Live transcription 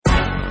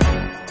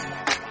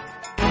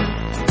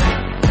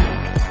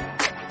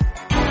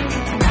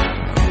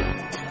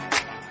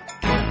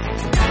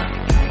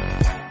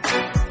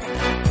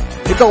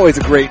It's always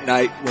a great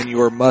night when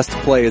your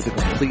must-play is a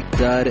complete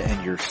dud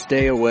and your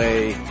stay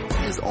away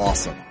is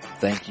awesome.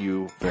 Thank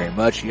you very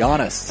much,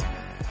 Giannis.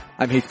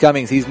 I'm Heath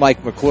Cummings, he's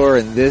Mike McClure,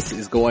 and this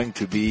is going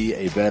to be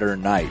a better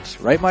night.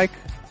 Right, Mike?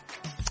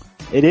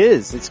 It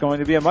is. It's going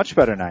to be a much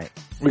better night.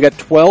 We got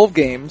 12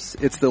 games.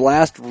 It's the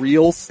last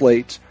real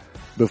slate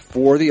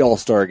before the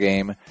All-Star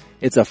game.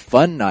 It's a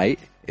fun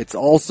night. It's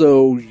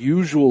also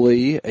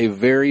usually a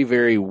very,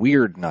 very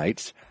weird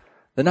night.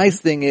 The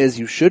nice thing is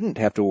you shouldn't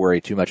have to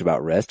worry too much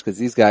about rest because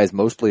these guys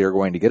mostly are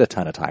going to get a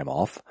ton of time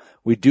off.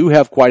 We do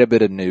have quite a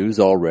bit of news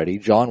already.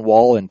 John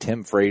Wall and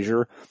Tim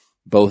Frazier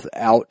both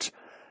out,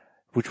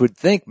 which would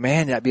think,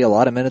 man, that'd be a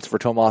lot of minutes for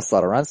Tomas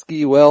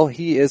Satoransky. Well,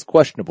 he is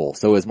questionable.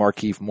 So is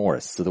Markieff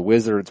Morris. So the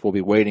Wizards will be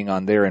waiting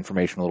on their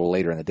information a little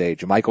later in the day.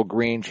 JaMychal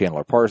Green,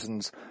 Chandler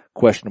Parsons,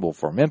 questionable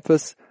for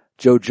Memphis.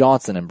 Joe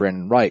Johnson and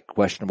Brendan Wright,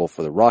 questionable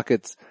for the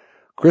Rockets.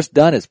 Chris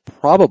Dunn is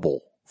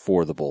probable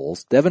for the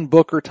Bulls. Devin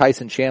Booker,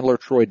 Tyson Chandler,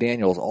 Troy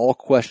Daniels, all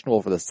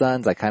questionable for the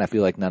Suns. I kind of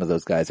feel like none of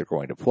those guys are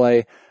going to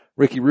play.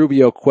 Ricky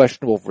Rubio,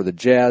 questionable for the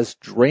Jazz.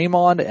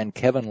 Draymond and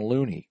Kevin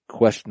Looney,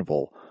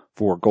 questionable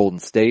for Golden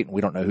State.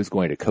 We don't know who's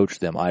going to coach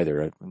them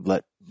either.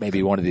 Let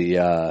maybe one of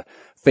the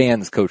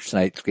fans coach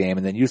tonight's game.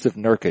 And then Yusuf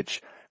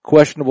Nurkic,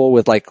 questionable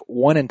with like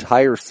one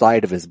entire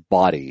side of his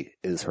body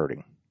is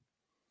hurting.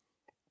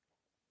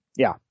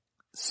 Yeah.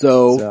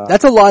 So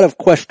that's a lot of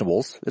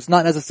questionables. It's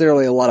not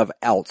necessarily a lot of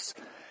outs.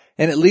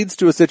 And it leads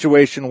to a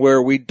situation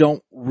where we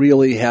don't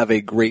really have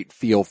a great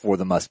feel for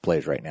the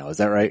must-plays right now. Is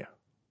that right?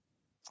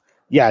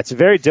 Yeah, it's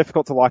very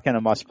difficult to lock in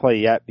a must-play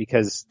yet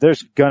because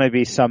there's going to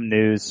be some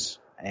news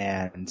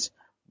and,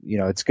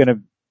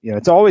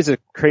 it's always a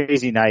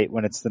crazy night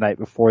when it's the night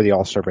before the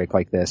All-Star break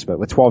like this. But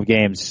with 12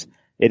 games,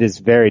 it is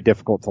very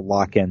difficult to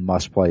lock in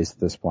must-plays at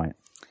this point.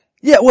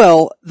 Yeah,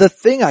 well, the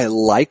thing I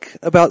like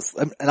about,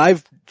 and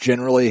I've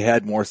generally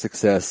had more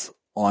success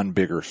on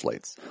bigger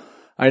slates.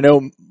 I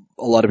know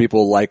a lot of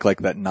people like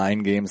that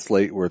 9-game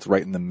slate where it's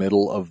right in the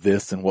middle of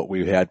this and what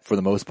we've had for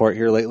the most part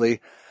here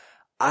lately.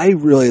 I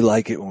really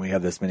like it when we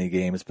have this many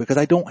games because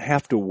I don't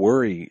have to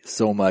worry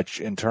so much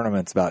in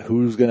tournaments about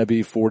who's going to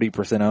be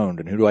 40% owned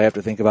and who do I have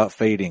to think about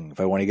fading if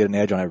I want to get an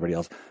edge on everybody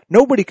else.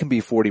 Nobody can be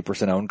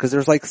 40% owned because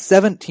there's like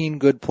 17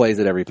 good plays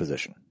at every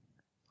position.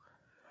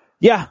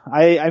 Yeah,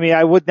 I mean,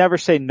 I would never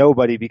say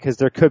nobody because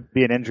there could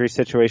be an injury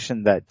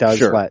situation that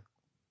does let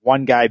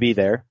one guy be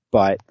there.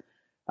 But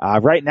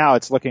right now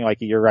it's looking like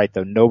you're right,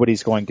 though.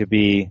 Nobody's going to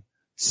be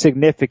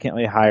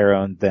significantly higher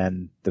owned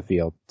than the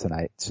field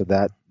tonight. So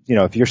that,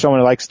 if you're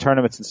someone who likes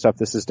tournaments and stuff,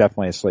 this is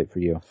definitely a slate for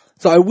you.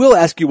 So I will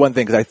ask you one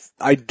thing because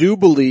I do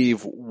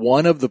believe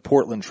one of the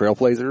Portland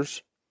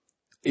Trailblazers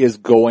is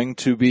going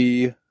to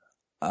be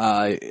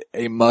a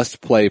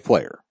must-play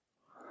player.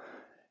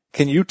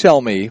 Can you tell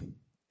me,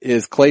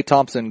 is Klay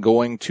Thompson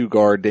going to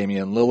guard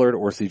Damian Lillard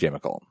or CJ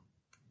McCollum?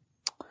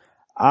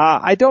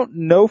 I don't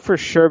know for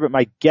sure, but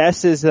my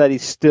guess is that he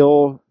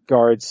still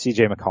guards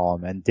CJ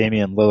McCollum and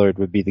Damian Lillard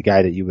would be the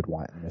guy that you would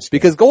want in this game.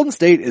 Because Golden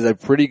State is a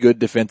pretty good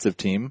defensive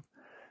team.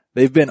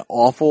 They've been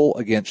awful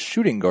against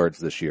shooting guards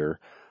this year.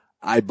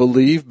 I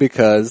believe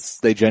because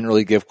they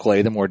generally give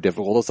Klay the more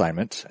difficult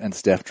assignment and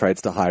Steph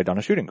tries to hide on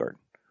a shooting guard.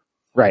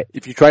 Right.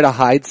 If you try to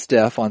hide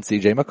Steph on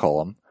CJ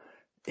McCollum,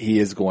 he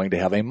is going to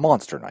have a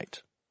monster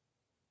night.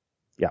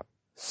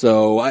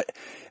 So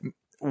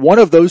one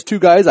of those two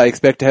guys I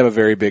expect to have a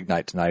very big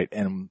night tonight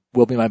and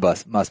will be my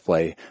must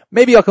play.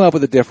 Maybe I'll come up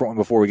with a different one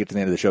before we get to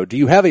the end of the show. Do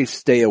you have a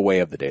stay away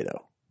of the day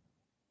though?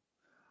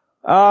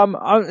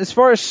 As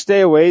far as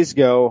stay aways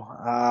go,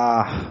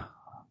 are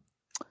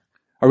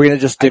we going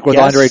to just stick with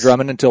Andre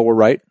Drummond until we're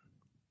right?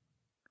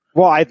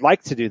 Well, I'd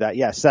like to do that.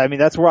 Yes. I mean,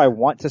 that's where I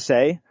want to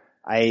say.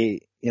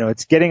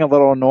 It's getting a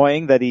little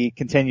annoying that he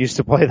continues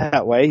to play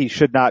that way. He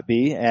should not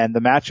be. And the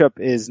matchup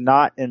is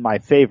not in my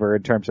favor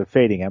in terms of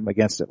fading him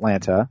against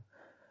Atlanta.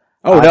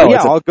 Oh, no.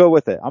 Yeah, I'll go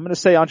with it. I'm going to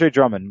say Andre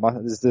Drummond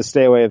is the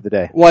stay away of the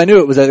day. Well, I knew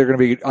it was either going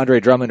to be Andre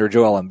Drummond or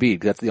Joel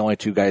Embiid. That's the only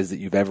two guys that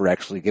you've ever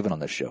actually given on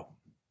this show.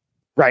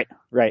 Right.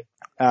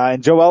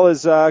 And Joel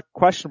is,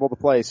 questionable to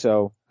play.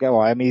 So,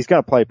 he's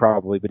going to play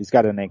probably, but he's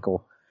got an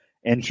ankle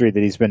injury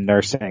that he's been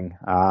nursing.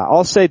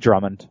 I'll say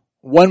Drummond.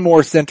 One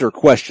more center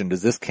question.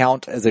 Does this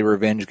count as a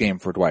revenge game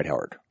for Dwight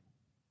Howard?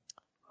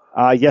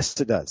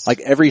 Yes, it does. Like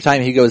every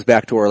time he goes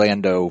back to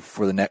Orlando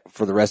for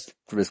the rest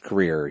of his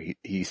career,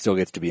 he still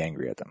gets to be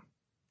angry at them.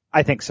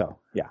 I think so.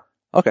 Yeah.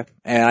 Okay.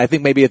 And I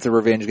think maybe it's a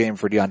revenge game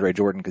for DeAndre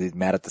Jordan because he's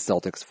mad at the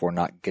Celtics for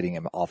not getting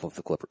him off of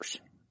the Clippers.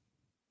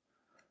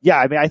 Yeah.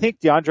 I mean, I think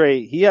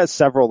DeAndre, he has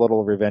several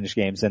little revenge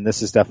games and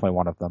this is definitely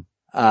one of them.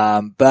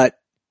 But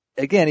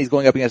again, he's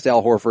going up against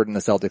Al Horford and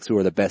the Celtics, who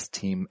are the best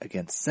team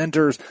against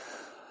centers.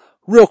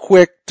 Real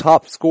quick,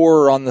 top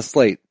scorer on the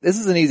slate. This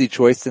is an easy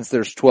choice since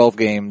there's 12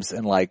 games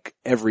and like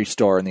every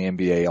star in the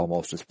NBA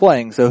almost is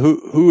playing. So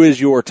who is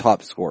your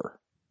top scorer?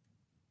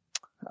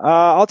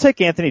 I'll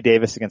take Anthony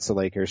Davis against the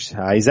Lakers.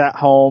 He's at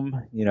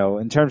home.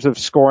 In terms of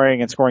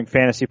scoring and scoring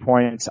fantasy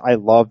points, I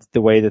love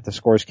the way that the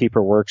scores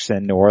keeper works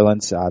in New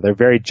Orleans. They're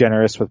very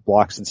generous with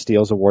blocks and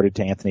steals awarded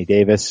to Anthony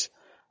Davis.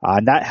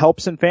 And that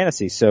helps in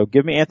fantasy. So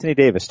give me Anthony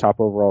Davis,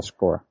 top overall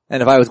score.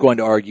 And if I was going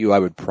to argue, I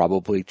would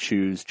probably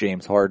choose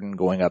James Harden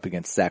going up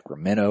against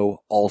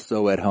Sacramento,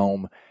 also at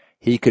home.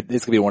 This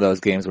could be one of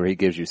those games where he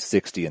gives you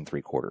 60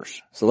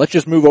 3/4. So let's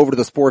just move over to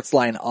the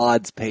Sportsline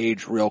odds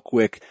page real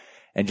quick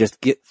and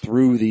just get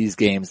through these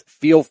games.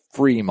 Feel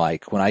free,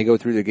 Mike, when I go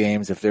through the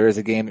games, if there is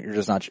a game that you're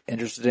just not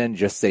interested in,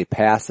 just say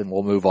pass and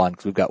we'll move on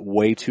because we've got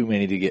way too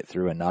many to get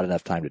through and not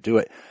enough time to do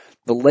it.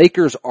 The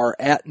Lakers are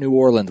at New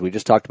Orleans. We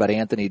just talked about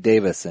Anthony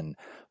Davis, and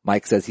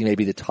Mike says he may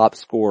be the top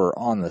scorer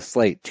on the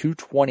slate.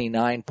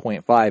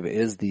 229.5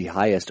 is the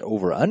highest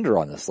over-under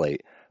on the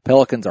slate.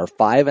 Pelicans are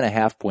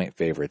 5.5 point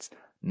favorites.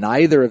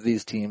 Neither of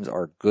these teams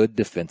are good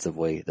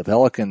defensively. The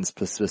Pelicans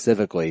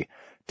specifically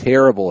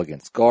terrible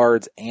against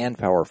guards and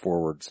power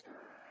forwards.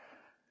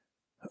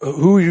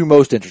 Who are you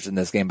most interested in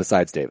this game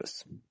besides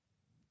Davis?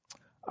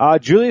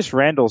 Julius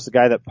Randle's the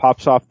guy that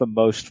pops off the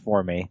most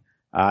for me.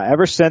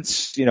 Ever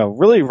since,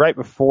 really right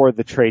before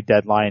the trade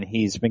deadline,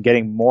 he's been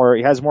getting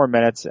he has more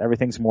minutes,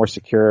 everything's more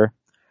secure.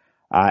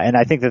 And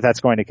I think that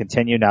that's going to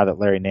continue now that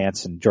Larry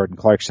Nance and Jordan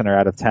Clarkson are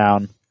out of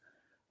town.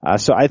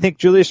 So I think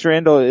Julius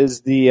Randle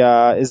is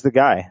the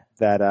guy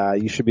that,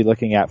 you should be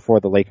looking at for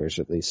the Lakers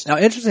at least. Now,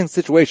 interesting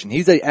situation.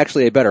 He's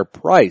actually a better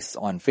price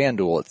on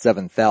FanDuel at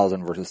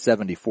 7,000 versus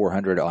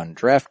 7,400 on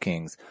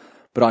DraftKings.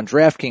 But on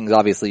DraftKings,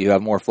 obviously you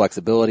have more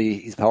flexibility.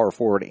 He's power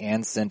forward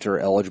and center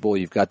eligible.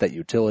 You've got that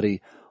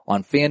utility.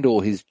 On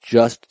FanDuel, he's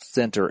just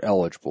center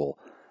eligible,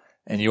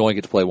 and you only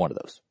get to play one of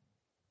those.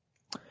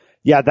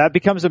 Yeah, that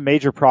becomes a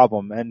major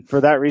problem, and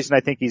for that reason, I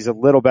think he's a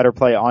little better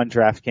play on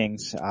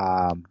DraftKings.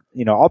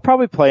 I'll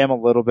probably play him a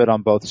little bit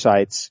on both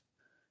sites,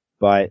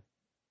 but,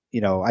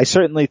 I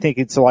certainly think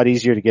it's a lot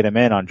easier to get him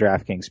in on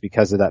DraftKings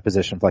because of that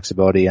position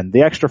flexibility, and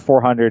the extra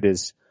 400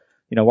 is,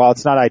 while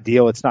it's not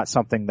ideal, it's not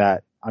something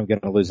that I'm going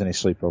to lose any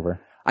sleep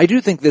over. I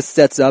do think this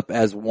sets up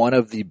as one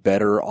of the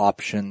better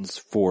options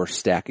for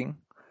stacking.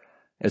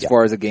 As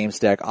far as a game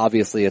stack,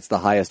 obviously it's the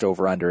highest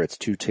over-under. It's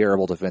two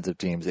terrible defensive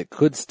teams. It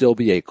could still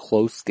be a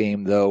close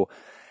game though.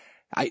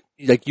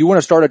 You want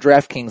to start a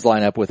DraftKings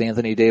lineup with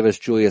Anthony Davis,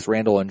 Julius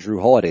Randle, and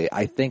Drew Holiday.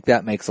 I think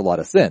that makes a lot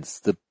of sense.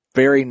 The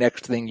very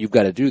next thing you've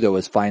got to do though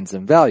is find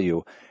some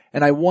value.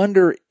 And I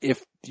wonder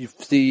if you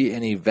see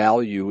any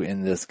value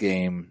in this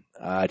game,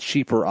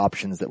 cheaper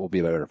options that will be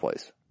a better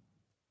place.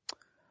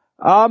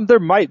 There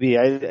might be.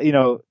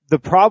 The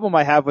problem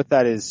I have with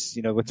that is,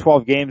 with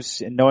 12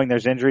 games and knowing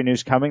there's injury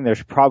news coming,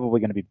 there's probably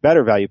going to be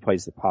better value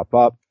plays that pop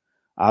up.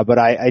 But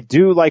I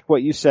do like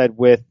what you said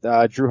with,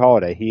 Drew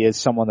Holiday. He is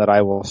someone that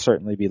I will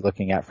certainly be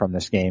looking at from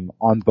this game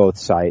on both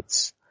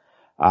sites.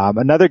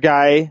 Another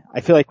guy,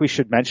 I feel like we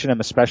should mention him,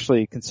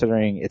 especially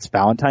considering it's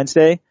Valentine's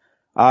Day,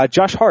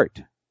 Josh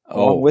Hart.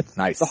 Along with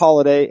nice. The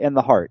Holiday and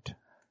the Hart.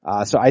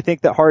 So I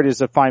think that Hart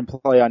is a fine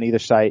play on either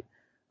site.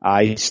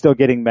 He's still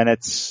getting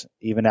minutes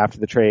even after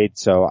the trade,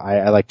 so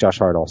I like Josh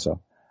Hart also.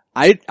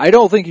 I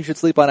don't think you should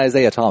sleep on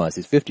Isaiah Thomas.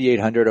 He's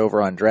 5,800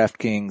 over on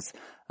DraftKings.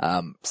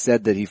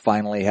 Said that he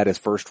finally had his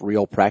first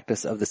real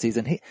practice of the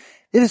season. It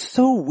is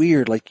so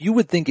weird. Like, you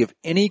would think if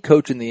any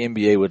coach in the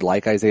NBA would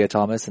like Isaiah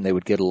Thomas and they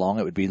would get along,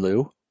 it would be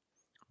Lou.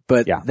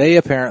 But They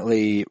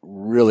apparently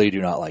really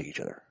do not like each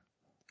other.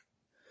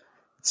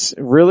 It's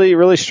really,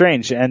 really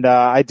strange. And,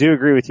 I do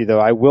agree with you though.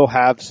 I will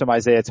have some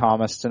Isaiah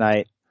Thomas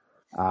tonight.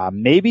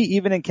 Maybe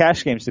even in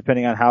cash games,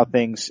 depending on how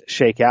things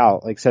shake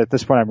out. Like I said, at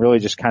this point, I'm really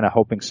just kind of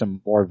hoping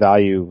some more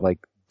value,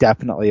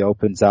 definitely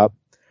opens up.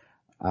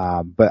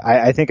 But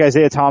I think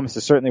Isaiah Thomas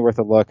is certainly worth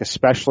a look,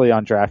 especially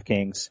on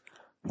DraftKings.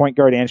 Point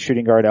guard and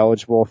shooting guard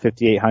eligible,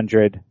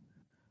 5,800.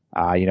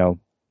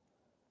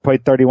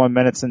 Played 31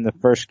 minutes in the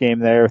first game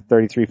there,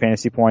 33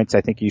 fantasy points.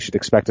 I think you should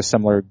expect a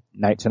similar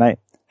night tonight.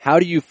 How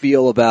do you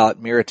feel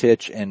about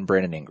Mirotić and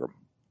Brandon Ingram?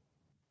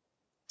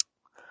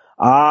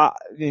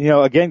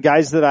 Again,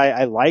 guys that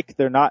I like,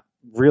 they're not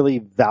really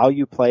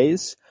value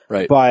plays.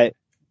 Right. But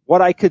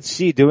what I could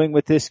see doing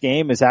with this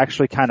game is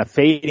actually kind of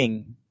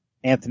fading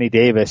Anthony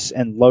Davis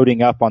and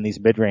loading up on these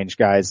mid-range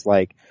guys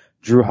like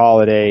Drew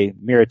Holiday,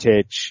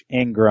 Mirotić,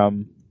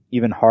 Ingram,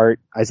 even Hart,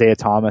 Isaiah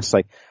Thomas.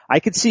 I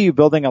could see you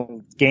building a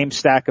game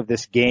stack of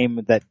this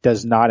game that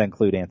does not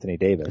include Anthony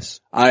Davis.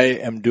 I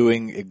am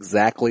doing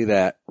exactly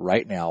that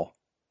right now.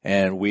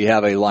 And we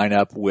have a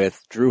lineup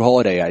with Drew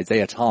Holiday,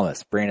 Isaiah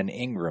Thomas, Brandon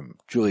Ingram,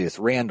 Julius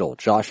Randle,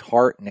 Josh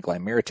Hart, Nikolai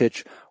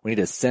Mirotić. We need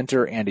a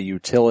center and a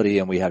utility,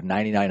 and we have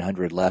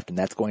 9,900 left, and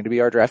that's going to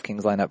be our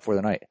DraftKings lineup for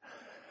the night.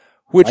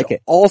 Which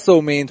also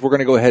means we're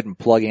going to go ahead and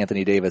plug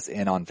Anthony Davis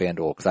in on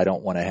FanDuel because I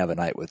don't want to have a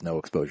night with no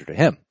exposure to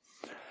him.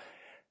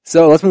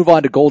 So let's move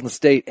on to Golden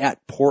State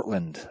at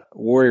Portland.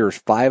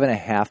 Warriors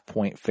 5.5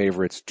 point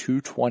favorites,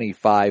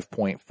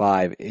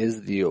 225.5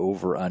 is the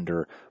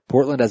over-under.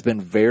 Portland has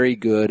been very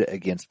good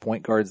against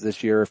point guards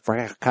this year,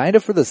 kind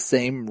of for the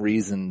same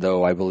reason,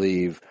 though, I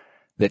believe,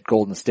 that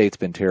Golden State's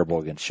been terrible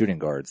against shooting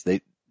guards.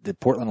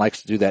 Portland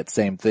likes to do that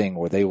same thing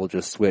where they will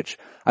just switch.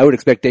 I would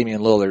expect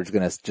Damian Lillard's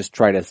going to just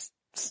try to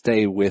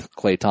stay with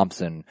Klay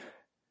Thompson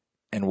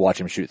and watch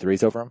him shoot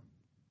threes over him.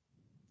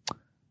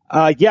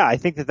 I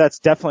think that that's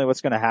definitely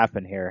what's going to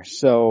happen here.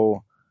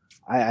 So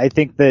I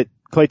think that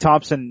Klay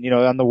Thompson,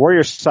 on the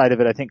Warriors side of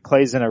it, I think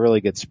Klay's in a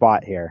really good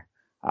spot here.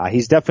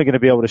 He's definitely going to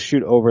be able to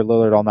shoot over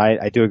Lillard all night.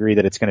 I do agree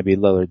that it's going to be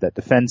Lillard that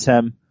defends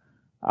him.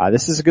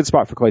 This is a good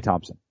spot for Klay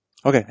Thompson.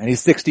 Okay. And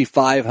he's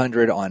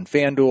 6,500 on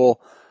FanDuel.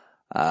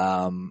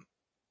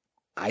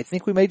 I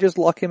think we may just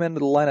luck him into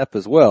the lineup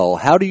as well.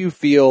 How do you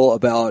feel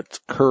about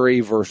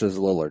Curry versus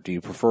Lillard? Do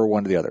you prefer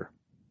one to the other?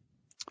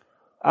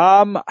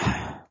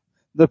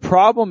 The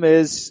problem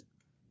is,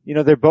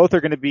 they both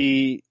are going to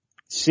be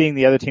seeing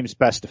the other team's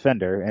best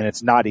defender, and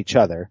it's not each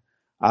other.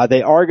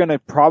 They are going to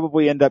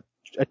probably end up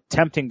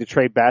attempting to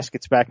trade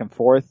baskets back and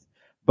forth,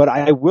 but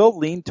I will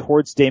lean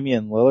towards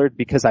Damian Lillard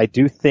because I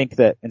do think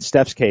that in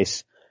Steph's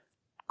case,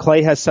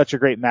 Klay has such a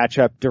great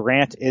matchup.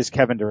 Durant is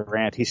Kevin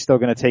Durant. He's still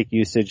going to take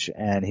usage,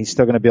 and he's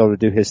still going to be able to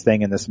do his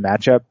thing in this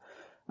matchup.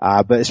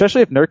 But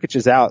especially if Nurkic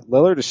is out,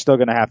 Lillard is still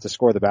going to have to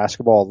score the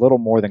basketball a little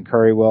more than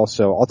Curry will,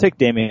 so I'll take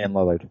Damian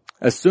Lillard.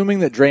 Assuming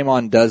that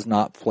Draymond does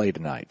not play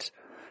tonight.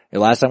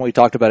 Last time we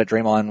talked about it,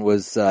 Draymond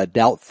was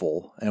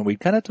doubtful, and we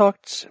kind of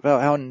talked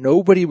about how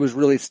nobody was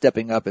really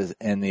stepping up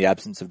in the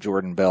absence of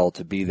Jordan Bell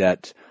to be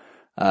that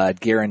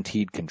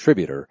guaranteed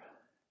contributor.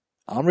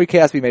 Omri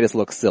Caspi made us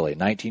look silly.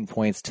 19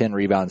 points, 10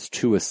 rebounds,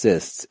 2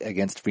 assists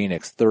against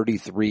Phoenix,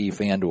 33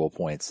 FanDuel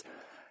points.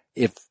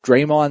 If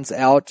Draymond's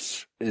out,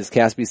 is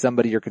Caspi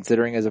somebody you're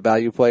considering as a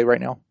value play right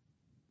now?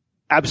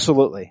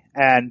 Absolutely.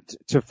 And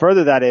to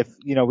further that,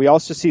 we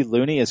also see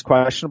Looney as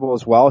questionable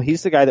as well.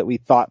 He's the guy that we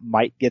thought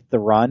might get the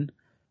run.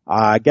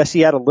 I guess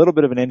he had a little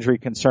bit of an injury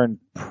concern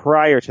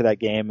prior to that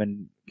game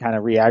and kind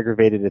of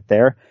re-aggravated it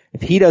there.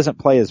 If he doesn't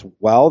play as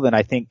well, then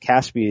I think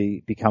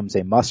Caspi becomes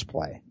a must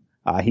play.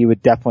 He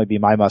would definitely be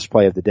my must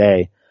play of the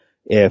day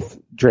if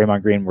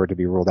Draymond Green were to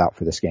be ruled out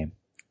for this game.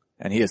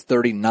 And he is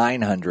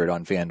 3,900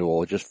 on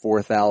FanDuel, just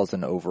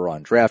 4,000 over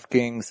on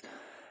DraftKings.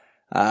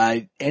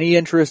 Any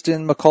interest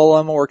in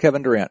McCollum or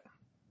Kevin Durant?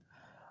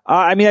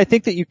 I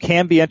think that you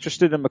can be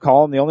interested in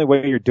McCollum. The only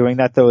way you're doing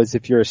that, though, is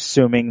if you're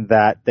assuming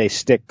that they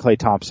stick Klay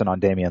Thompson on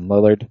Damian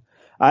Lillard.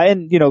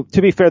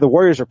 To be fair, the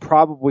Warriors are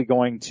probably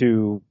going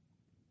to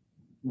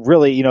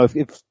really,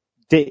 if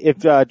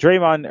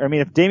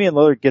Damian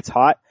Lillard gets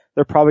hot,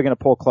 they're probably going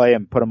to pull Klay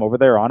and put him over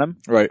there on him.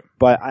 Right.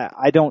 But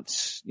I don't,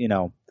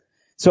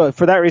 So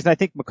for that reason, I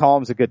think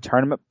McCollum's a good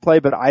tournament play,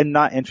 but I'm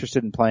not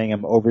interested in playing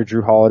him over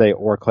Jrue Holiday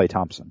or Klay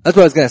Thompson. That's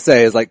what I was going to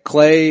say is like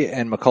Klay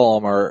and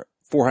McCollum are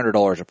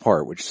 $400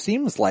 apart, which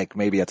seems like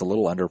maybe that's a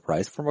little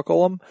underpriced for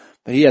McCollum,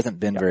 but he hasn't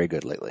been very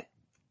good lately.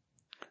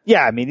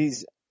 Yeah,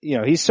 he's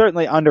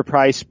certainly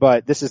underpriced,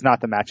 but this is not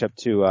the matchup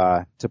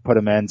to put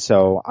him in,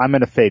 so I'm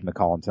going to fade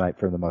McCollum tonight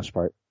for the most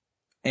part.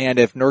 And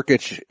if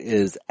Nurkic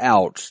is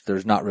out,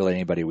 there's not really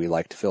anybody we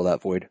like to fill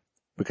that void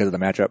because of the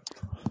matchup.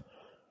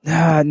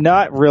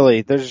 Not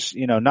really. There's,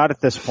 not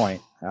at this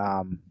point.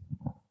 Al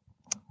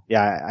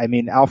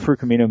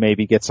Farouq Aminu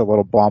maybe gets a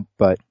little bump,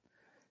 but,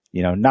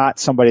 not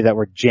somebody that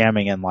we're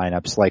jamming in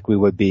lineups like we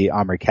would be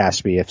Omri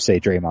Caspi if,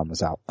 say, Draymond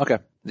was out. Okay.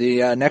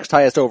 The next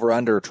highest over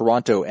under,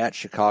 Toronto at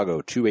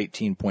Chicago,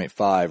 218.5.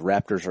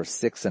 Raptors are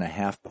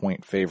 6.5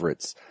 point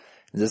favorites.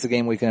 Is this a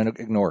game we can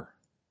ignore?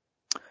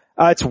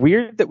 It's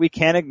weird that we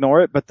can't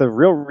ignore it, but the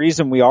real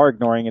reason we are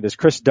ignoring it is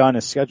Chris Dunn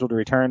is scheduled to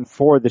return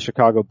for the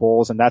Chicago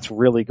Bulls, and that's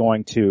really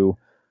going to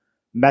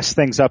mess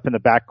things up in the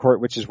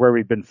backcourt, which is where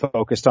we've been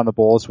focused on the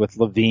Bulls with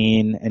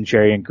Levine and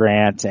Jerry and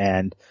Grant.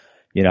 And,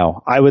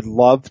 I would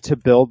love to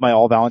build my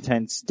all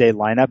Valentine's Day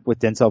lineup with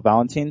Denzel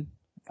Valentine,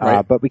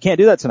 right. But we can't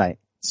do that tonight.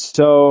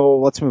 So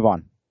let's move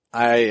on.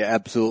 I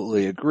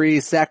absolutely agree.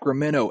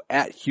 Sacramento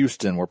at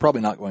Houston. We're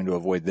probably not going to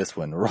avoid this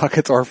one. The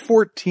Rockets are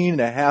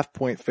 14.5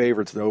 point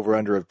favorites, an over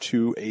under of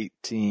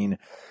 218.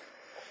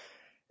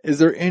 Is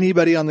there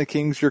anybody on the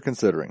Kings you're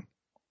considering?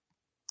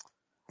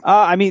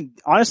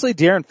 Honestly,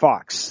 De'Aaron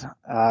Fox.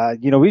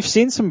 We've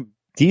seen some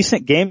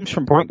decent games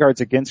from point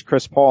guards against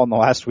Chris Paul in the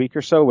last week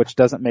or so, which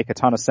doesn't make a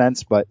ton of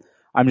sense, but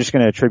I'm just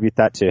going to attribute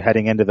that to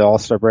heading into the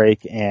All-Star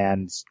break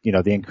and,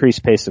 the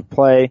increased pace of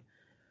play.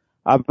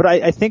 But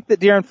I think that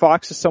De'Aaron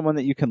Fox is someone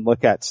that you can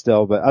look at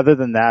still, but other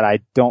than that, I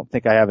don't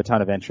think I have a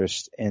ton of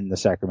interest in the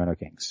Sacramento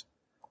Kings.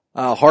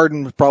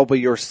 Harden probably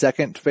your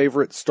second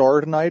favorite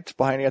star tonight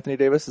behind Anthony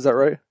Davis, is that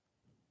right?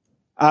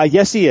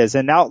 Yes, he is.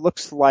 And now it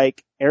looks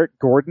like Eric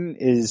Gordon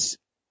is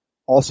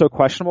also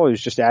questionable. He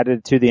was just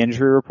added to the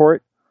injury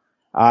report.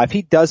 If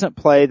he doesn't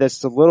play,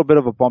 that's a little bit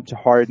of a bump to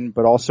Harden,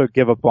 but also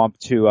give a bump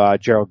to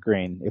Gerald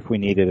Green if we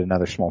needed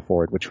another small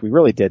forward, which we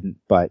really didn't,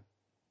 but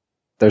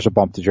there's a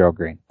bump to Gerald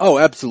Green. Oh,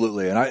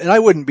 absolutely. And I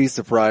wouldn't be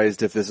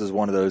surprised if this is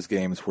one of those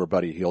games where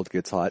Buddy Hield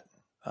gets hot.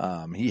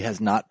 He has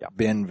not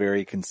been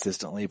very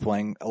consistently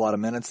playing a lot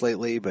of minutes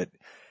lately, but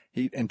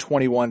in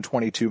 21,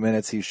 22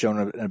 minutes, he's shown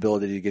an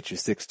ability to get you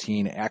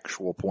 16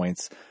 actual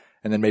points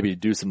and then maybe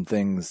do some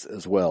things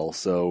as well.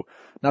 So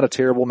not a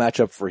terrible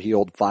matchup for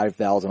Hield,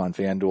 5,000 on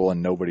FanDuel,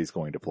 and nobody's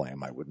going to play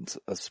him, I wouldn't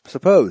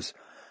suppose.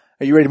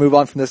 Are you ready to move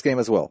on from this game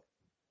as well?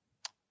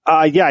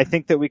 Yeah, I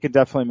think that we could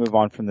definitely move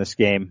on from this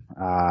game.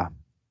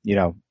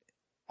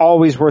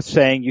 Always worth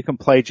saying you can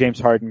play James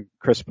Harden,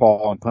 Chris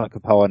Paul, and Clint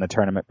Capella in a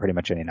tournament pretty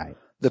much any night.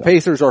 The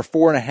Pacers are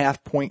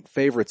 4.5 point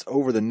favorites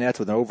over the Nets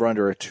with an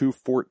over-under at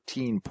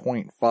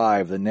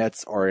 214.5. The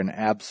Nets are an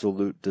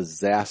absolute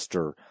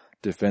disaster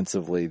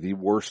defensively. The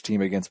worst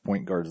team against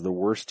point guards, the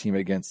worst team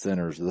against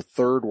centers, the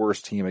third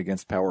worst team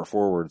against power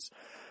forwards.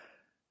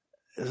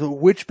 So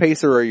which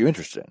Pacer are you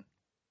interested in?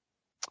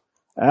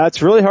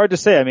 It's really hard to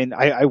say. I mean,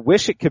 I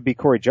wish it could be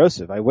Corey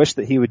Joseph. I wish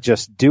that he would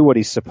just do what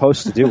he's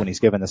supposed to do when he's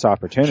given this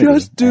opportunity.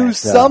 Just do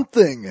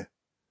something.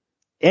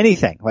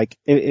 Anything. Like,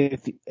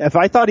 if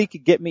I thought he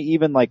could get me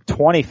even like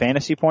 20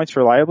 fantasy points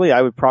reliably,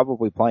 I would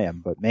probably play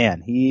him. But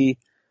man, he's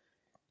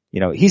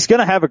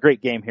gonna have a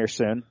great game here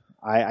soon.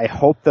 I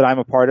hope that I'm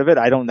a part of it.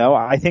 I don't know.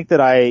 I think that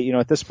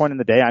at this point in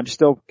the day, I'm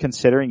still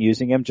considering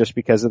using him just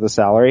because of the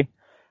salary.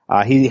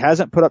 He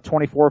hasn't put up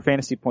 24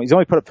 fantasy points. He's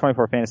only put up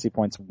 24 fantasy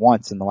points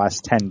once in the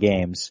last 10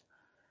 games.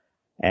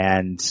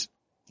 And,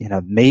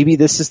 maybe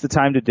this is the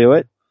time to do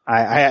it.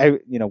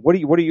 What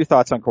are your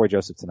thoughts on Corey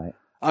Joseph tonight?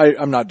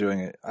 I'm not doing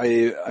it.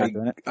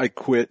 I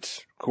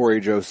quit Corey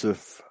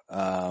Joseph.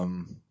 I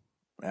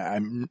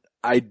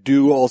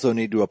do also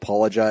need to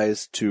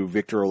apologize to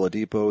Victor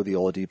Oladipo, the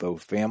Oladipo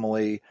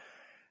family,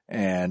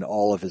 and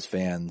all of his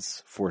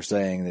fans for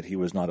saying that he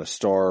was not a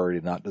star or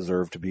did not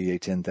deserve to be a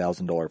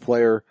 $10,000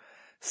 player.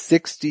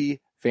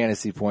 60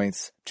 fantasy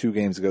points 2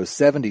 games ago,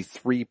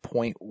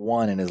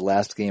 73.1 in his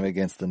last game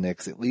against the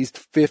Knicks, at least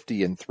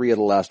 50 in 3 of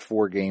the last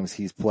 4 games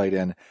he's played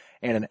in,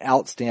 and an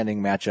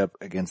outstanding matchup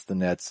against the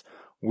Nets.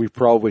 We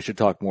probably should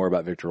talk more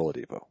about Victor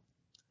Oladipo.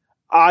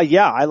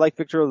 Yeah, I like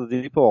Victor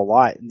Oladipo a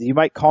lot. You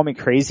might call me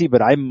crazy,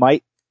 but I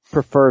might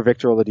prefer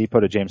Victor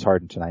Oladipo to James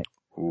Harden tonight.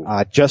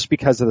 Just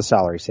because of the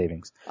salary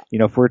savings.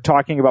 If we're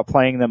talking about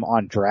playing them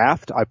on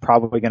draft, I'm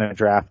probably going to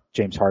draft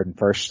James Harden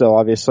first still,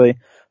 obviously.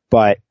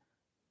 But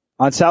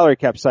on salary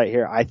cap site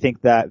here, I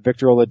think that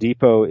Victor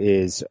Oladipo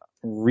is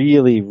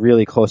really,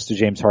 really close to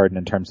James Harden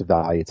in terms of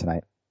value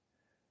tonight.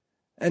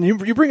 And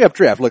you bring up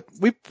draft. Look,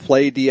 we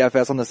play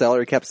DFS on the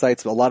salary cap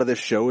sites. A lot of this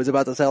show is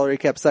about the salary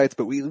cap sites,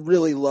 but we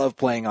really love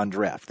playing on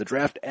draft. The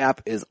draft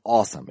app is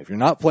awesome. If you're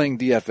not playing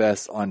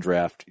DFS on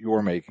draft,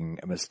 you're making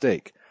a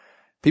mistake.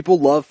 People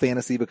love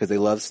fantasy because they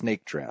love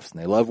snake drafts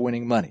and they love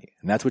winning money.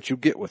 And that's what you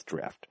get with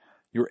draft.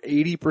 You're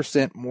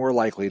 80% more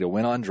likely to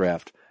win on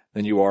draft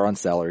than you are on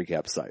salary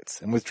cap sites.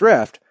 And with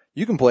draft,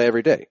 you can play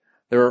every day.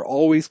 There are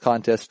always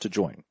contests to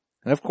join.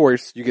 And of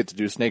course, you get to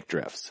do snake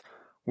drafts.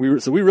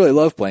 So we really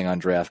love playing on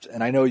draft,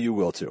 and I know you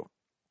will too.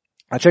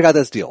 Now check out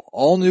this deal.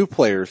 All new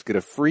players get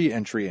a free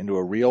entry into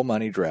a real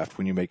money draft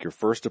when you make your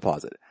first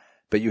deposit.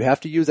 But you have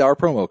to use our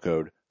promo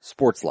code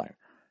SPORTSLINE.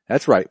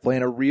 That's right,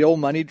 playing a real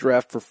money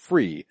draft for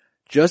free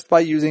just by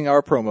using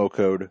our promo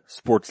code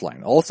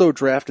SPORTSLINE. Also,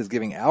 Draft is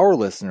giving our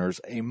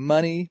listeners a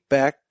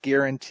money-back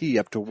guarantee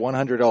up to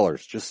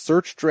 $100. Just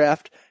search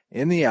Draft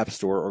in the App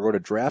Store or go to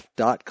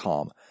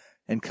draft.com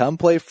and come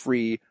play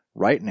free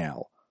right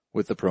now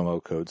with the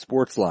promo code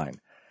SPORTSLINE.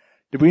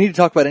 Did we need to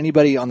talk about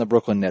anybody on the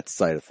Brooklyn Nets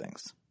side of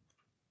things?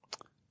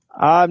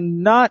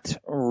 Not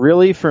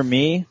really for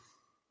me,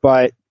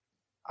 but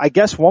I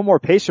guess one more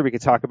pacer we could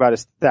talk about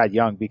is Thad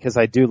Young, because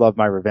I do love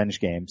my revenge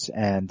games,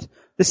 and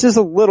this is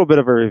a little bit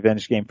of a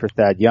revenge game for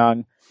Thad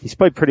Young. He's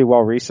played pretty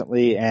well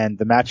recently, and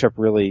the matchup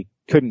really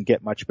couldn't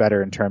get much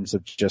better in terms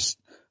of just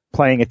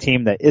playing a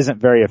team that isn't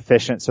very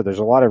efficient, so there's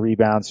a lot of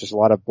rebounds, there's a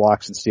lot of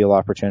blocks and steal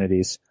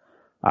opportunities.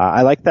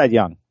 I like Thad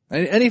Young.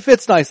 And he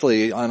fits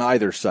nicely on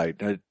either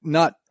side.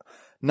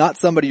 Not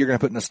somebody you're going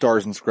to put in the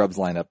stars and scrubs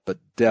lineup, but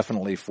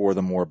definitely for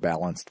the more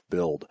balanced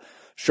build.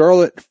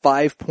 Charlotte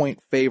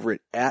 5-point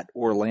favorite at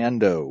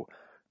Orlando,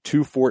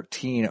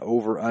 214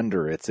 over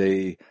under. It's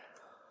a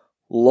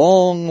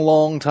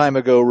long time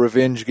ago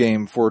revenge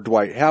game for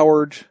Dwight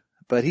Howard,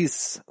 but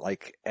he's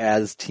like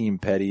as team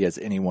petty as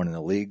anyone in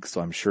the league, so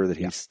I'm sure that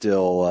he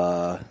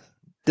still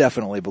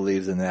definitely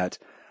believes in that.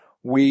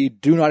 We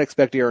do not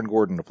expect Aaron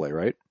Gordon to play,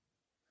 right?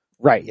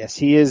 Right, yes.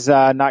 He is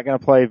not going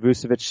to play.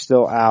 Vucevic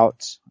still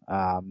out.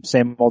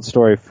 Same old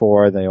story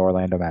for the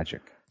Orlando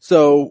Magic.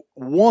 So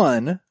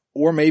 1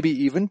 or maybe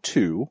even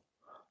 2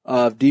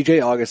 of DJ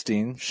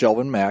Augustine,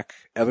 Shelvin Mack,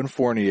 Evan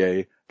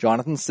Fournier,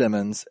 Jonathan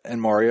Simmons, and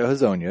Mario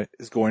Hezonja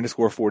is going to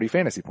score 40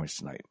 fantasy points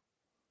tonight.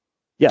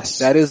 Yes.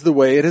 That is the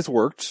way it has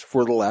worked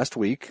for the last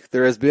week.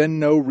 There has been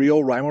no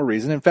real rhyme or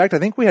reason. In fact, I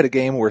think we had a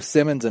game where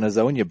Simmons and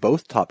Hezonja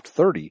both topped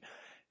 30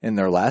 in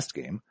their last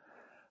game.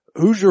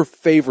 Who's your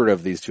favorite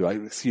of these two?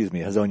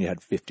 Hezonja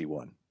had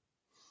 51.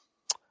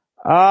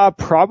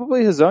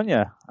 Probably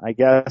Hezonja, I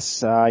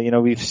guess.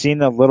 We've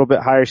seen a little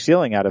bit higher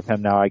ceiling out of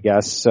him now, I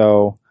guess.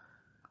 So,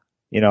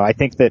 I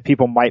think that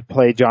people might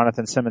play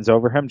Jonathan Simmons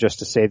over him just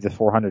to save the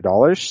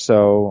 $400.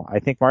 So I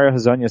think Mario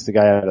Hezonja is the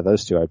guy out of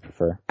those two I'd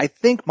prefer. I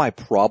think my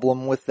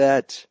problem with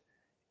that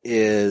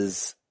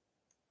is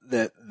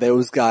that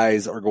those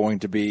guys are going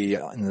to be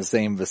in the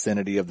same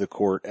vicinity of the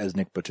court as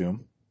Nick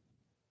Batum.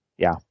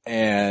 Yeah.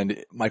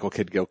 And Michael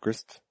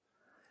Kidd-Gilchrist.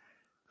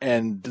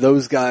 And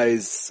those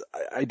guys,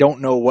 I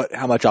don't know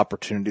how much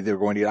opportunity they're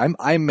going to get.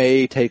 I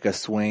may take a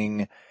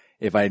swing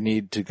if I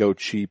need to go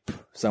cheap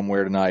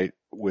somewhere tonight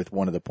with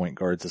one of the point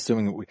guards,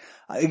 assuming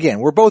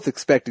we're both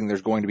expecting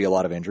there's going to be a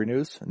lot of injury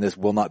news, and this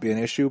will not be an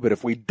issue, but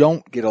if we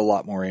don't get a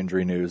lot more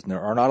injury news, and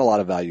there are not a lot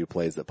of value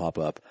plays that pop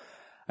up,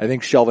 I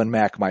think Shelvin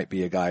Mack might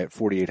be a guy at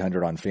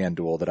 4,800 on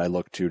FanDuel that I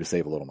look to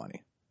save a little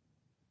money.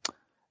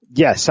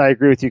 Yes, I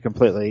agree with you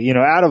completely.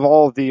 Out of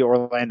all of the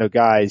Orlando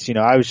guys,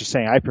 I was just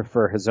saying I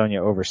prefer Hazonia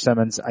over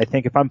Simmons. I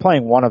think if I'm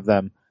playing one of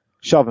them,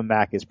 Shelvin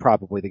Mack is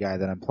probably the guy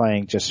that I'm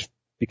playing just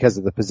because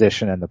of the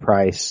position and the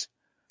price.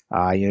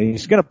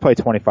 He's going to play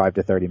 25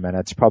 to 30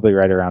 minutes, probably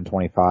right around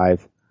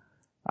 25.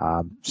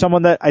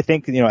 Someone that I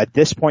think, at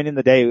this point in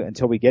the day,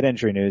 until we get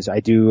injury news,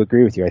 I do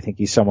agree with you. I think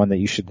he's someone that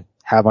you should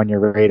have on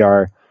your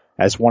radar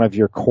as one of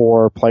your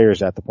core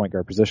players at the point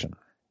guard position.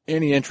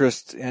 Any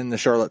interest in the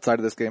Charlotte side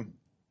of this game?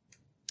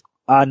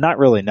 Not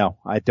really, no.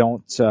 I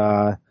don't,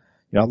 a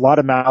lot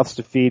of mouths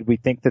to feed. We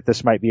think that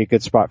this might be a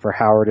good spot for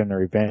Howard in a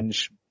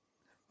revenge,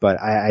 but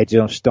I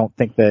just don't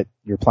think that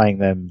you're playing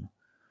them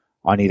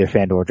on either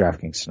FanDuel or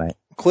DraftKings tonight.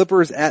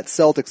 Clippers at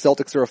Celtics.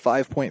 Celtics are a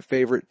 5-point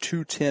favorite,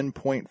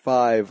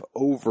 210.5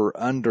 over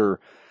under.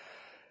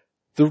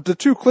 The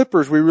two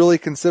Clippers we really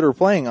consider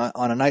playing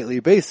on a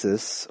nightly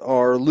basis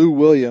are Lou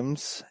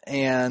Williams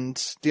and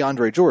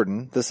DeAndre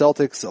Jordan. The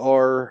Celtics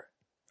are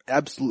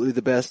absolutely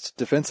the best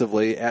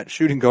defensively at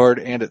shooting guard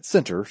and at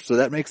center, so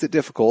that makes it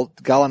difficult.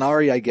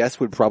 Gallinari, I guess,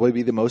 would probably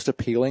be the most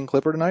appealing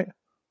Clipper tonight.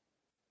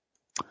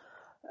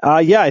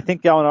 Yeah, I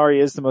think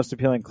Gallinari is the most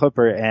appealing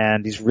Clipper,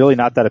 and he's really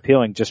not that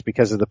appealing just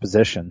because of the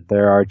position.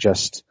 There are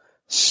just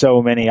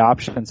so many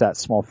options at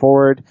small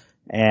forward,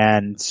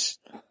 and,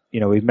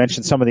 we've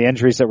mentioned some of the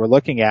injuries that we're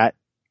looking at,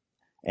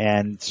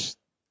 and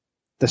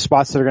the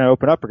spots that are going to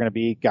open up are going to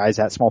be guys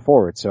at small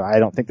forward. So I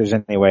don't think there's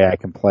any way I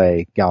can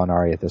play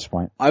Gallinari at this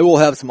point. I will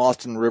have some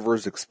Austin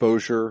Rivers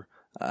exposure.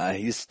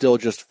 He's still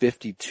just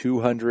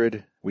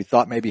 5,200. We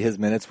thought maybe his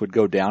minutes would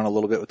go down a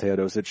little bit with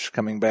Teodosic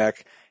coming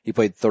back. He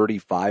played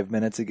 35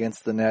 minutes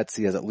against the Nets.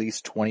 He has at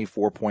least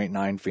 24.9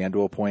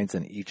 FanDuel points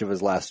in each of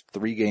his last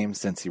 3 games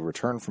since he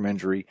returned from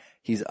injury.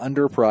 He's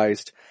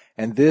underpriced,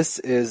 and this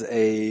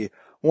is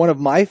one of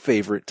my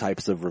favorite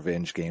types of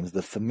revenge games,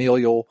 the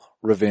familial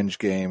revenge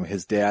game.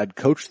 His dad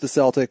coached the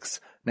Celtics.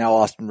 Now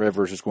Austin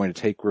Rivers is going to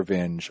take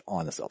revenge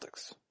on the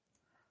Celtics.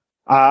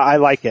 I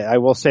like it. I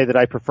will say that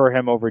I prefer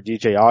him over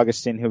DJ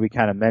Augustin, who we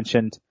kind of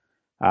mentioned.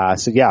 I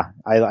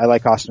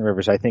like Austin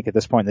Rivers. I think at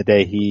this point in the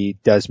day, he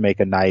does make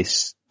a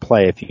nice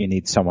play if you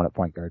need someone at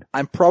point guard.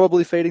 I'm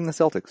probably fading the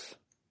Celtics.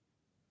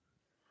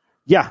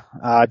 Yeah,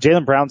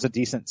 Jaylen Brown's a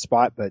decent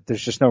spot, but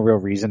there's just no real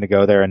reason to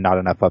go there and not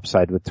enough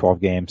upside with 12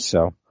 games,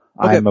 so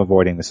okay. I'm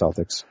avoiding the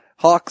Celtics.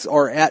 Hawks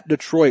are at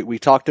Detroit. We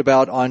talked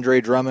about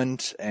Andre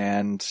Drummond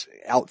and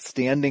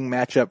outstanding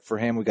matchup for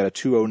him. We got a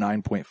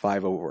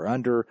 209.5 over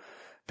under.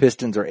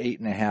 Pistons are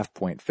 8.5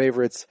 point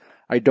favorites.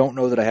 I don't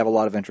know that I have a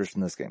lot of interest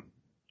in this game.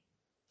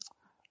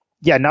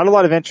 Yeah, not a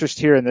lot of interest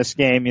here in this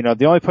game.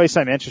 The only place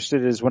I'm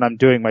interested is when I'm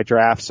doing my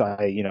drafts.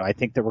 I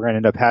think that we're going to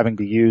end up having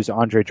to use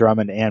Andre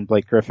Drummond and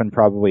Blake Griffin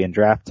probably in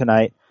draft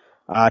tonight.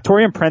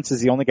 Taurean Prince is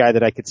the only guy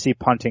that I could see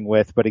punting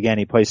with, but again,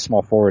 he plays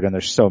small forward and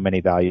there's so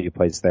many value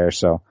plays there,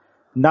 so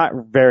not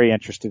very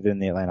interested in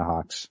the Atlanta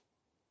Hawks.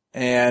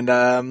 And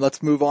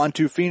let's move on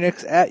to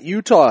Phoenix at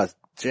Utah.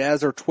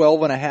 Jazz are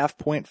 12.5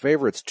 point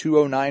favorites,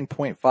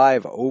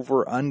 209.5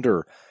 over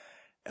under.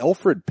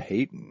 Elfrid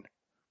Payton,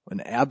 an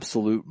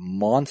absolute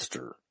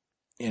monster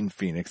in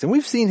Phoenix. And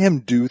we've seen him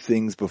do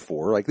things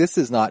before. Like, this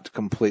is not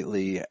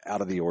completely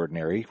out of the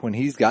ordinary. When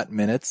he's got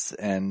minutes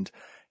and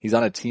he's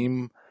on a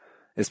team,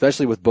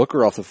 especially with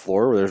Booker off the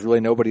floor, where there's really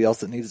nobody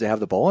else that needs to have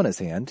the ball in his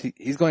hand,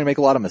 he's going to make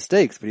a lot of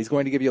mistakes, but he's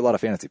going to give you a lot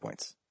of fantasy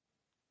points.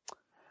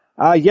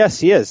 Yes,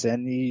 he is.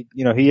 And he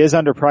is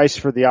underpriced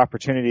for the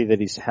opportunity that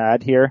he's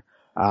had here.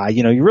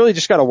 You really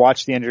just got to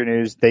watch the injury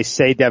news. They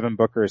say Devin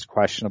Booker is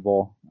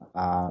questionable.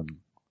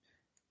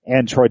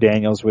 And Troy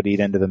Daniels would eat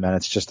into the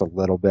minutes just a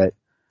little bit.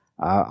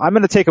 I'm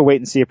going to take a wait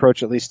and see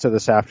approach at least to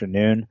this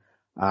afternoon.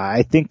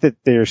 I think that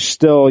you're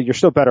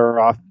still better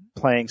off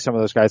playing some of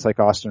those guys like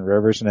Austin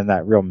Rivers and in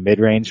that real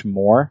mid-range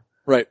more.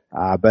 Right.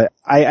 But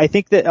I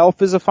think that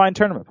Elf is a fine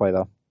tournament play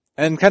though.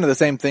 And kind of the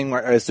same thing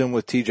where I assume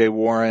with TJ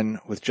Warren,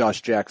 with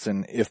Josh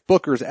Jackson, if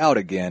Booker's out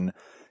again,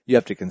 you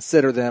have to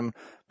consider them,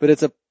 but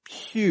it's a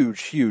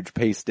huge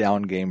pace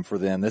down game for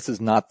them. This is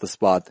not the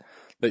spot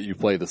that you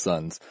play the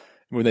Suns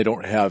when they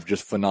don't have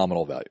just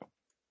phenomenal value.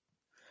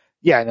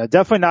 Yeah, no,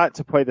 definitely not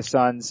to play the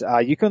Suns.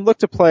 You can look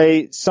to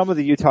play some of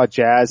the Utah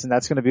Jazz, and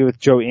that's going to be with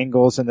Joe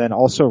Ingles and then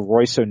also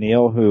Royce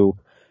O'Neal, who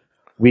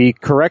we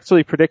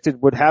correctly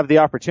predicted would have the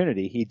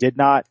opportunity. He did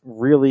not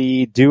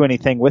really do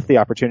anything with the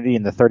opportunity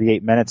in the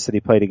 38 minutes that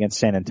he played against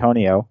San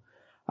Antonio.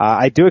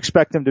 I do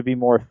expect him to be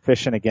more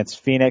efficient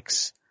against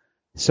Phoenix.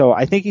 So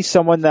I think he's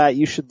someone that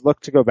you should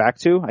look to go back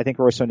to. I think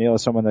Royce O'Neal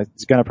is someone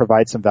that's going to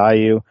provide some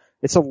value.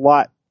 It's a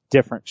lot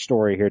different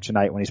story here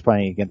tonight when he's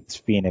playing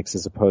against Phoenix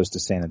as opposed to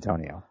San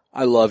Antonio.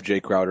 I love Jay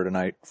Crowder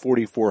tonight.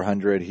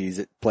 4,400.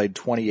 He's played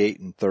 28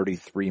 and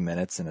 33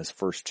 minutes in his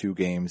first 2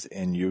 games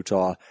in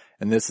Utah.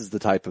 And this is the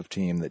type of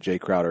team that Jay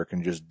Crowder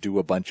can just do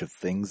a bunch of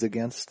things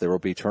against. There will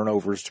be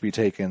turnovers to be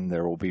taken.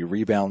 There will be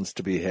rebounds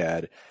to be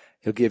had.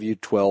 He'll give you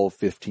 12,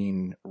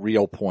 15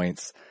 real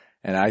points.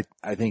 And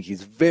I think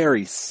he's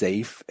very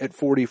safe at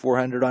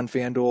 4,400 on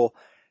FanDuel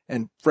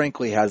and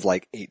frankly has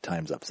like 8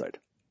 times upside.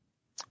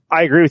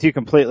 I agree with you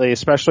completely,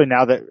 especially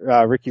now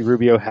that Ricky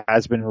Rubio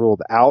has been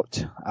ruled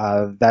out.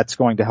 That's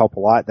going to help a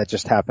lot. That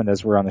just happened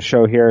as we're on the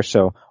show here.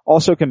 So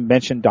also can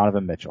mention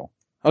Donovan Mitchell.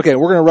 Okay,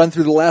 we're going to run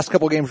through the last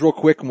couple games real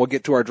quick and we'll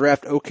get to our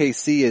draft.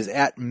 OKC is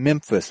at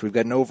Memphis. We've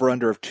got an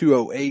over-under of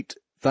 208.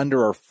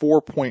 Thunder are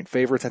 4-point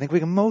favorites. I think we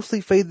can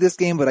mostly fade this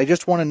game, but I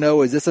just want to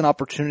know, is this an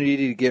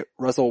opportunity to get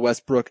Russell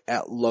Westbrook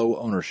at low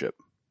ownership?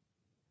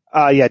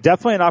 Yeah,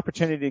 definitely an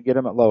opportunity to get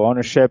him at low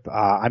ownership.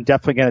 I'm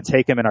definitely going to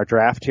take him in our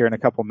draft here in a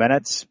couple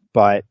minutes,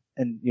 but,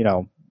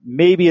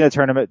 maybe in a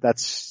tournament,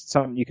 that's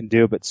something you can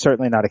do, but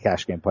certainly not a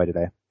cash game play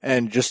today.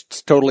 And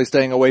just totally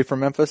staying away from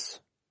Memphis?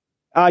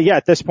 Yeah,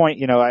 at this point,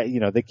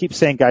 they keep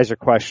saying guys are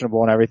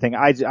questionable and everything.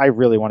 I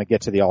really want to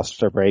get to the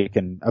All-Star break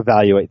and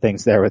evaluate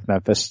things there with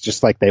Memphis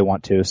just like they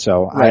want to.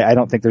 So right. I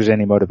don't think there's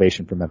any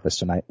motivation for Memphis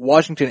tonight.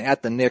 Washington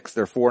at the Knicks,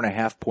 they're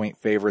 4.5-point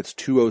favorites,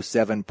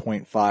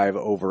 207.5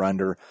 over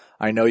under.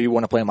 I know you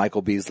want to play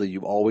Michael Beasley.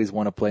 You always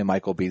want to play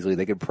Michael Beasley.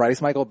 They could price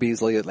Michael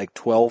Beasley at like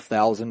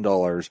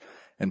 $12,000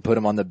 and put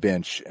him on the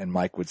bench and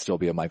Mike would still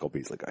be a Michael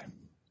Beasley guy.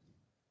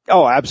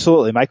 Oh,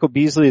 absolutely. Michael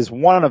Beasley is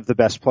one of the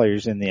best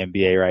players in the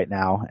NBA right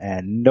now,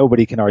 and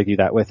nobody can argue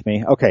that with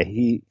me.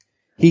 Okay,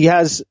 he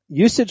has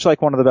usage like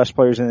one of the best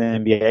players in the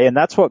NBA, and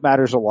that's what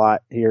matters a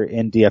lot here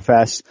in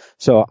DFS.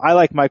 So I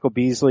like Michael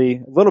Beasley.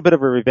 A little bit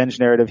of a revenge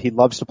narrative. He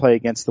loves to play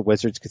against the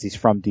Wizards because he's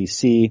from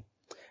DC.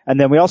 And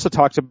then we also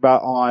talked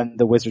about on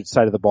the Wizards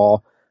side of the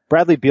ball,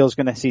 Bradley Beal's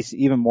going to see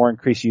even more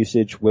increased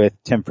usage with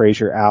Tim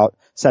Frazier out.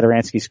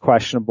 Satoransky's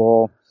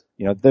questionable.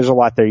 There's a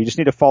lot there. You just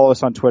need to follow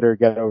us on Twitter,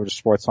 get over to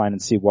Sportsline and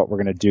see what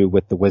we're going to do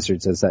with the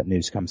Wizards as that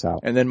news comes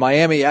out. And then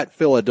Miami at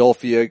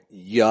Philadelphia.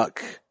 Yuck.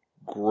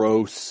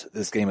 Gross.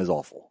 This game is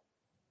awful.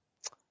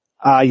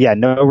 Yeah,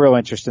 no real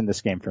interest in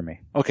this game for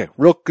me. Okay.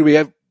 Could we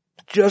have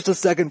just a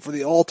second for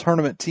the all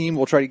tournament team?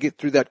 We'll try to get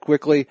through that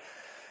quickly.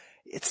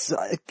 It's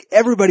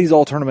everybody's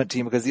all tournament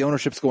team because the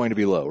ownership's going to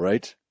be low,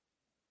 right?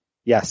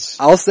 Yes.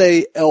 I'll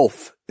say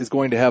Elf is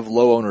going to have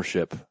low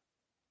ownership.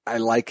 I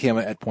like him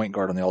at point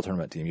guard on the all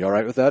tournament team. You all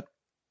right with that?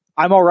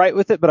 I'm all right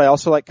with it, but I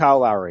also like Kyle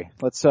Lowry.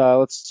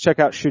 Let's check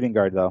out shooting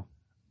guard though.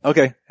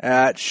 Okay.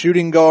 At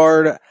shooting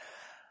guard,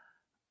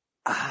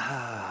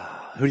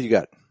 who do you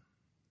got?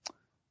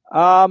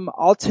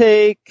 I'll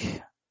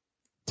take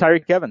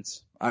Tyreke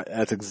Evans.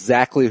 That's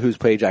exactly whose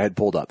page I had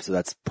pulled up. So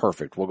that's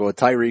perfect. We'll go with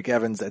Tyreke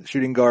Evans at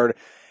shooting guard.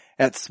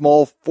 At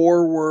small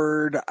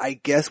forward, I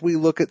guess we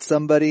look at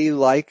somebody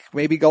like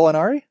maybe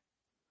Gallinari.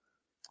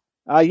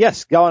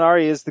 Yes,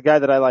 Gallinari is the guy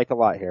that I like a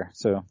lot here,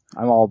 so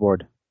I'm all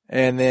aboard.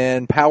 And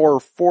then power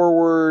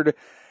forward,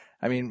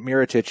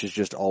 Mirotic is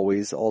just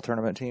always all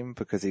tournament team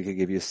because he could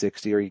give you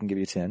 60 or he can give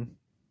you 10.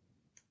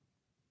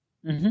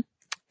 Mm-hmm.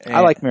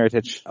 I like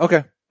Mirotic.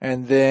 Okay.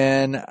 And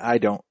then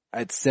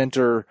at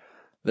center,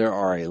 there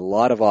are a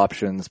lot of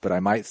options, but I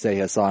might say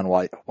Hassan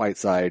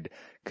Whiteside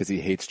because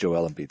he hates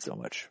Joel Embiid so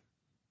much.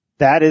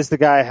 That is the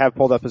guy I have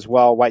pulled up as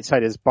well.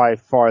 Whiteside is by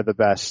far the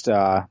best,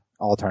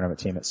 all-tournament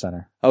team at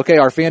center. Okay,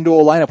 our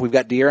FanDuel lineup, we've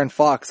got De'Aaron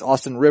Fox,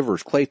 Austin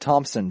Rivers, Klay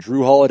Thompson,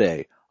 Drew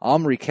Holiday,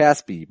 Omri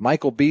Caspi,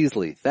 Michael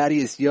Beasley,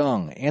 Thaddeus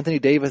Young, Anthony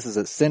Davis is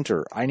at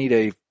center. I need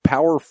a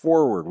power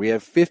forward. We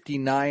have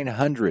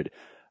 5,900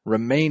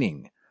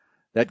 remaining.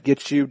 That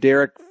gets you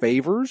Derek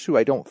Favors, who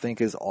I don't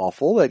think is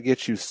awful. That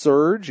gets you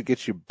Serge. It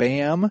gets you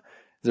Bam. Is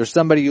there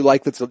somebody you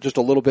like that's just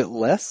a little bit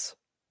less?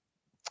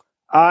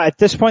 At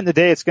this point in the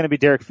day, it's going to be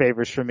Derek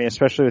Favors for me,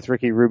 especially with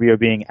Ricky Rubio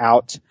being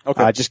out.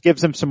 Okay. Just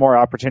gives him some more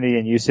opportunity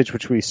and usage,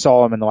 which we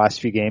saw him in the last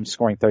few games,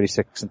 scoring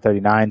 36 and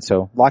 39.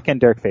 So lock in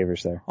Derek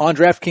Favors there. On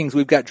DraftKings,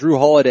 we've got Drew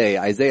Holiday,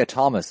 Isaiah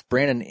Thomas,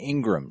 Brandon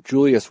Ingram,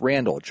 Julius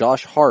Randle,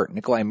 Josh Hart,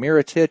 Nikolai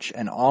Mirotic,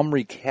 and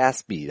Omri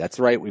Caspi. That's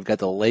right. We've got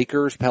the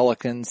Lakers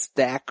Pelicans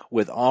stack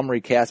with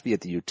Omri Caspi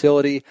at the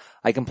utility.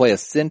 I can play a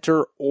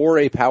center or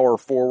a power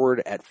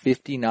forward at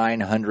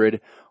 5,900.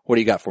 What do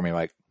you got for me,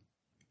 Mike?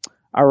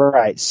 All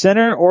right.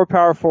 Center or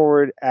power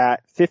forward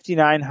at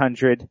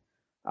 5,900.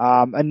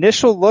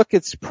 Initial look,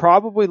 it's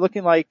probably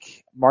looking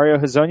like Mario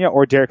Hezonja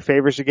or Derek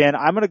Favors again.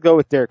 I'm going to go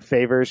with Derek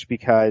Favors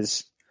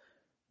because,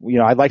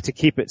 I'd like to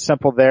keep it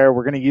simple there.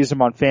 We're going to use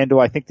him on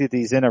FanDuel. I think that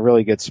he's in a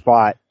really good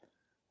spot.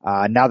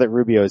 Now that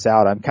Rubio is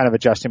out, I'm kind of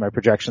adjusting my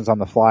projections on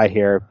the fly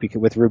here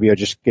because with Rubio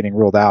just getting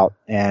ruled out,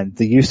 and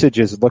the usage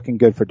is looking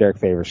good for Derek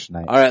Favors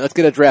tonight. All right. Let's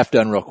get a draft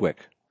done real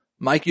quick.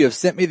 Mike, you have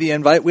sent me the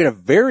invite. We had a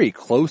very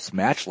close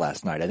match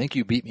last night. I think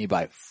you beat me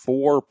by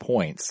 4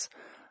 points.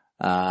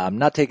 I'm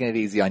not taking it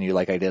easy on you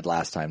like I did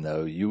last time,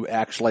 though. I'm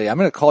going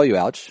to call you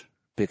out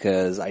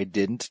because I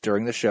didn't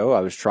during the show. I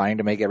was trying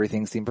to make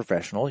everything seem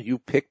professional. You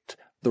picked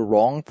the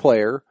wrong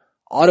player,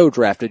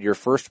 auto-drafted your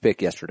first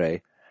pick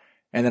yesterday,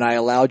 and then I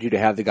allowed you to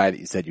have the guy that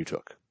you said you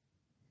took.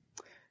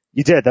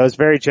 You did. That was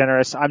very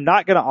generous. I'm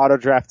not going to auto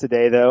draft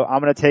today though.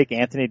 I'm going to take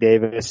Anthony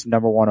Davis,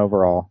 number 1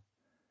 overall.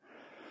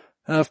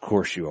 Of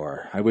course you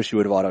are. I wish you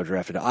would have auto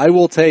drafted. I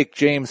will take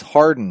James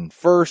Harden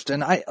first,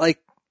 and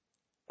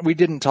we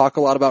didn't talk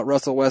a lot about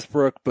Russell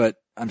Westbrook, but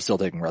I'm still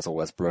taking Russell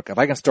Westbrook. If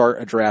I can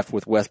start a draft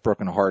with Westbrook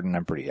and Harden,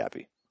 I'm pretty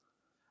happy.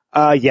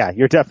 Yeah,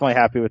 you're definitely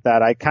happy with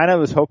that. I kind of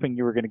was hoping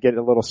you were going to get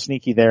a little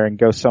sneaky there and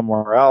go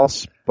somewhere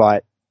else,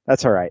 but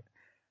that's all right.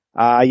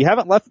 You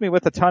haven't left me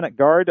with a ton at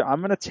guard. I'm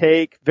going to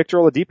take Victor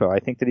Oladipo. I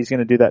think that he's going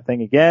to do that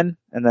thing again.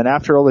 And then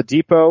after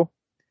Oladipo,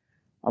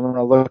 I'm going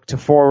to look to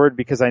forward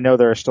because I know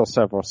there are still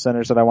several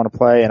centers that I want to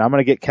play, and I'm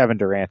going to get Kevin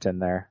Durant in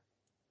there.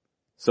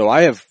 So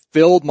I have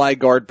filled my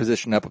guard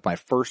position up with my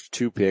first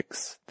 2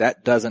 picks.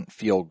 That doesn't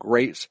feel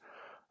great.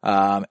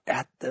 This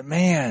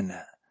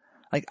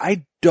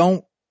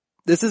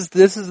is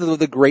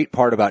the great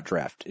part about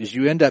draft is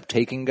you end up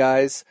taking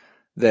guys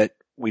that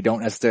we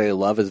don't necessarily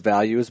love as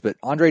values, but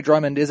Andre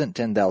Drummond isn't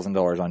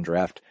 $10,000 on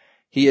draft.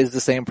 He is the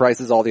same price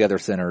as all the other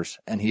centers,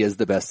 and he is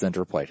the best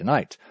center play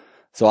tonight.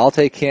 So I'll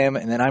take him,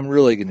 and then I'm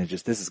really going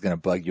to this is going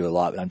to bug you a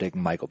lot, but I'm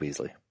taking Michael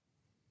Beasley.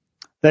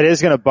 That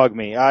is going to bug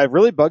me. It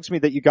really bugs me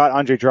that you got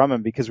Andre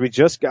Drummond because we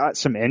just got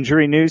some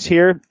injury news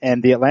here,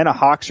 and the Atlanta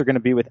Hawks are going to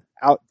be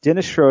without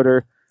Dennis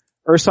Schroeder,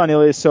 Ersan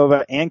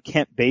Ilyasova, and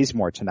Kent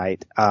Bazemore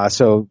tonight.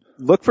 So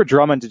look for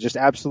Drummond to just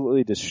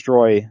absolutely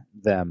destroy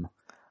them.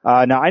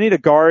 Now I need a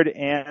guard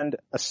and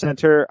a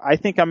center. I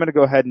think I'm going to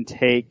go ahead and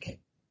take,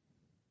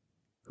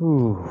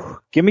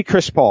 give me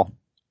Chris Paul.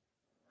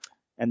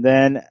 And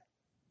then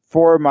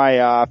for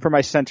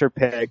my center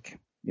pick,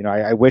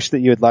 I wish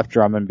that you had left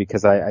Drummond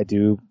because I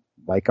do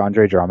like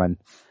Andre Drummond.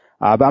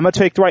 But I'm going to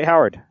take Dwight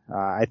Howard.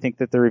 I think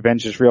that the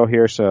revenge is real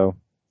here, so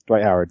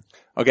Dwight Howard.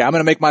 Okay, I'm going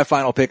to make my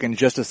final pick in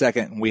just a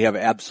second. We have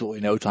absolutely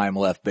no time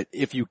left, but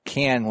if you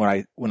can,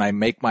 when I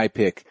make my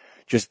pick,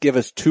 just give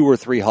us 2 or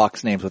 3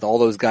 Hawks names with all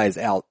those guys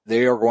out.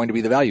 They are going to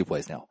be the value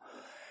plays now.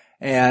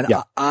 And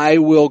yeah. I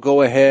will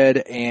go ahead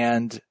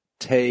and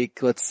take,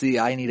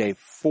 I need a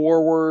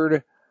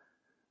forward.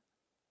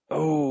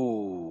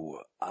 Oh,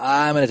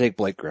 I'm going to take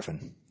Blake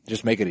Griffin.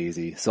 Just make it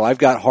easy. So I've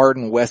got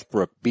Harden,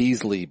 Westbrook,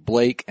 Beasley,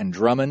 Blake, and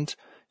Drummond.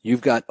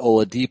 You've got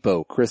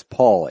Oladipo, Chris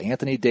Paul,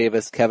 Anthony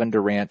Davis, Kevin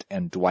Durant,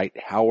 and Dwight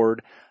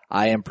Howard.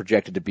 I am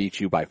projected to beat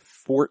you by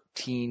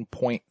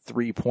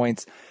 14.3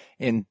 points.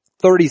 In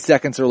 30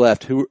 seconds or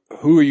left, who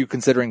are you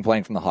considering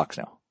playing from the Hawks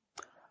now?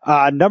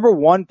 Number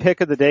 1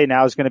 pick of the day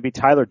now is going to be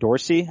Tyler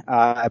Dorsey.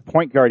 At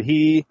point guard,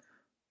 we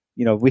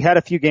had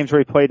a few games where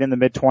he played in the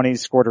mid-20s,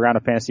 scored around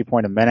a fantasy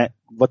point a minute.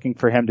 Looking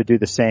for him to do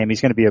the same.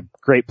 He's going to be a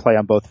great play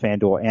on both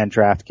FanDuel and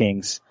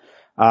DraftKings.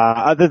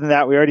 Other than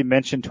that, we already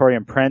mentioned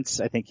Taurean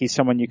Prince. I think he's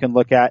someone you can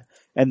look at.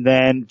 And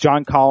then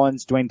John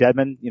Collins, Dwayne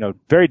Dedmon,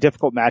 very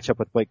difficult matchup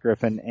with Blake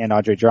Griffin and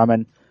Andre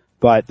Drummond.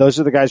 But those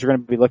are the guys we're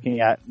going to be looking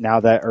at now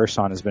that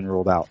Ersan has been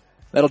ruled out.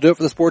 That'll do it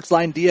for the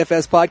Sportsline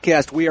DFS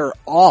podcast. We are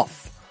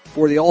off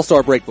for the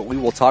All-Star break, but we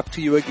will talk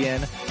to you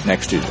again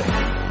next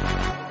Tuesday.